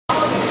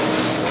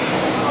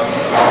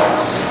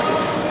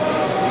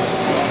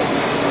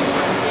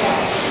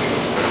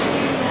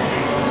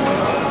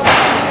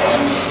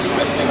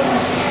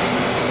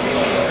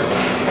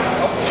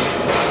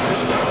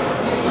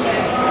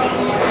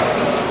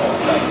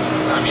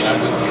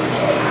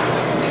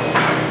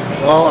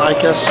Well, I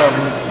guess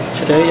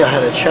today I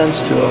had a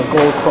chance to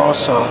go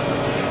across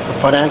the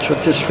financial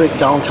district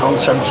downtown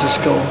San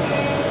Francisco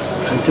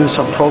and do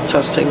some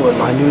protesting with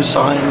my new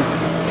sign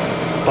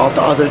about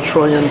the other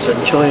trillions and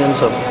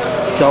trillions of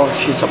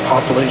galaxies of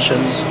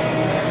populations,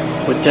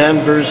 with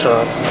Danvers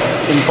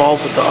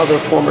involved with the other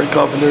former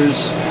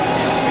governors,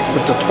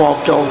 with the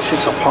 12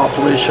 galaxies of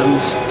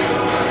populations,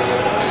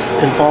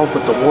 involved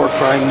with the war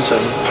crimes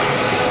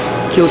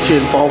and guilty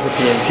involved with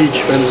the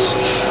impeachments.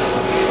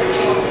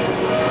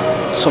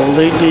 So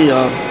lately,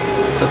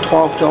 the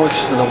 12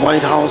 galaxies in the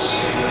White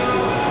House,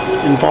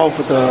 involved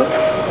with the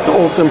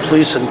Oakland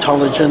police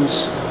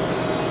intelligence,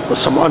 with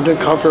some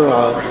undercover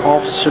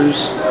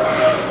officers,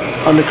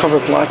 undercover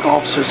black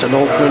officers in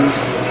Oakland,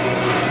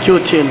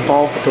 guilty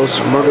involved with those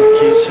murder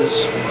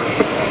cases.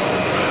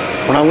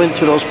 When I went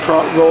to those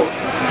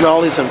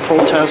rallies and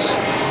protests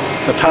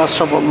the past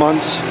several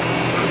months,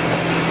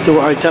 they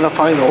were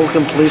identifying the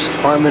Oakland Police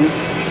Department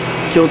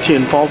guilty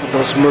involved with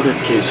those murder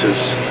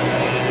cases.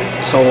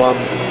 So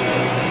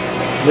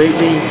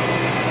lately,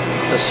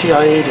 the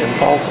CIA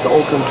involved with the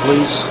Oakland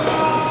Police,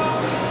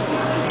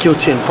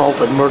 guilty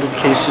involved with murder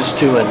cases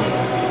too,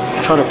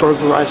 and trying to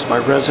burglarize my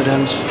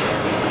residence,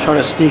 trying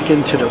to sneak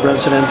into the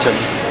residence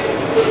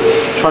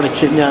and trying to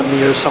kidnap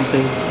me or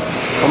something.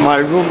 But my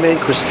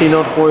roommate,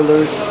 Christina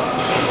Hoyler,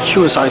 she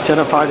was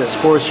identified as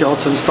Boris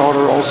Yeltsin's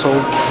daughter also.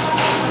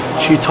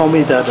 She told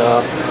me that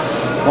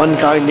one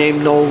guy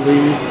named Noel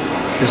Lee,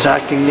 his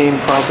acting name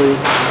probably,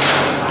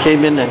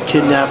 came in and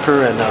kidnapped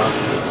her and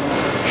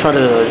tried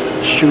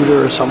to shoot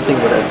her or something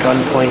with a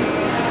gunpoint.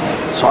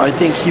 So I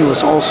think he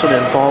was also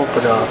involved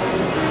with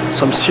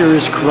some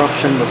serious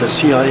corruption with the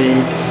CIA,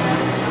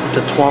 with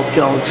the 12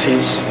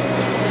 galaxies,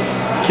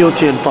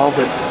 guilty involved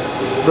with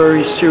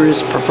very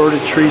serious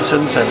perverted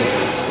treasons and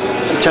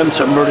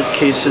attempts at murder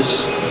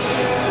cases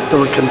that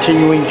were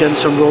continuing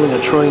against him, ruling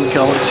 1 trillion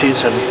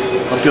galaxies and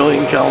 1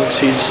 billion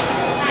galaxies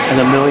and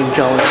 1 million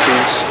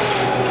galaxies.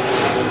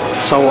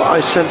 So I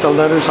sent the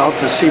letters out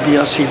to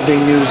CBS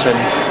Evening News and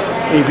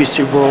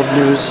ABC World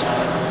News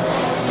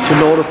to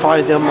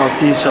notify them of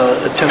these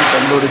attempts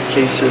at murder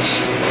cases.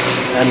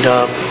 And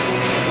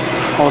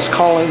I was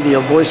calling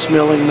the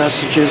voicemailing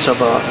messages of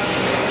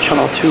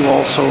Channel 2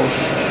 also,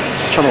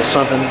 Channel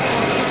 7,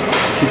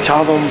 to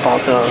tell them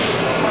about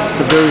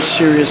the very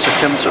serious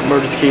attempts at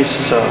murder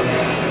cases, the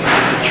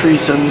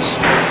treasons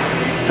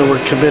that were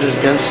committed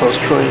against those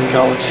trillion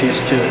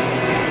galaxies too,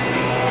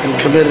 and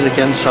committed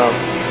against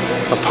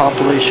the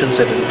populations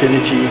at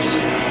infinities,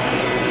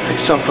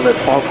 except for the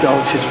 12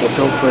 galaxies with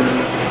Bill Clinton.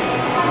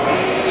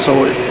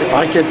 So if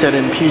I get that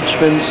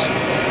impeachment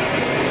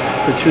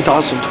for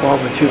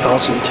 2012 and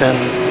 2010,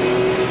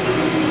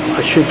 I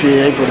should be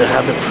able to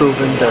have it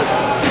proven that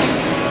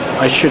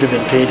I should have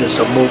been paid as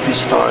a movie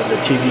star and the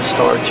TV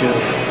star too.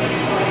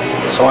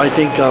 So I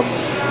think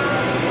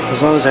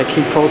as long as I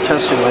keep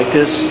protesting like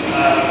this,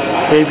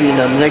 maybe in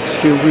the next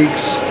few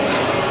weeks,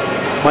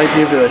 might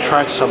be able to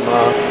attract some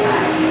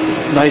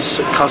nice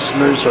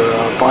customers or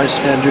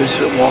bystanders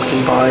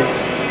walking by,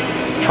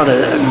 try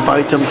to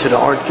invite them to the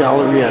art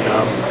gallery, and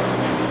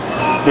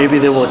maybe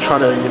they will try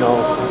to,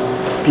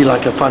 be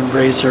like a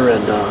fundraiser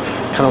and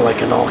kind of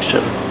like an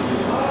auction,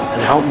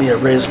 and help me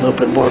raise a little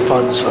bit more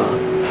funds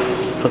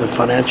for the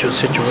financial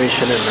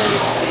situation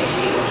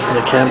and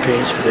the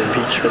campaigns for the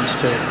impeachments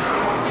too.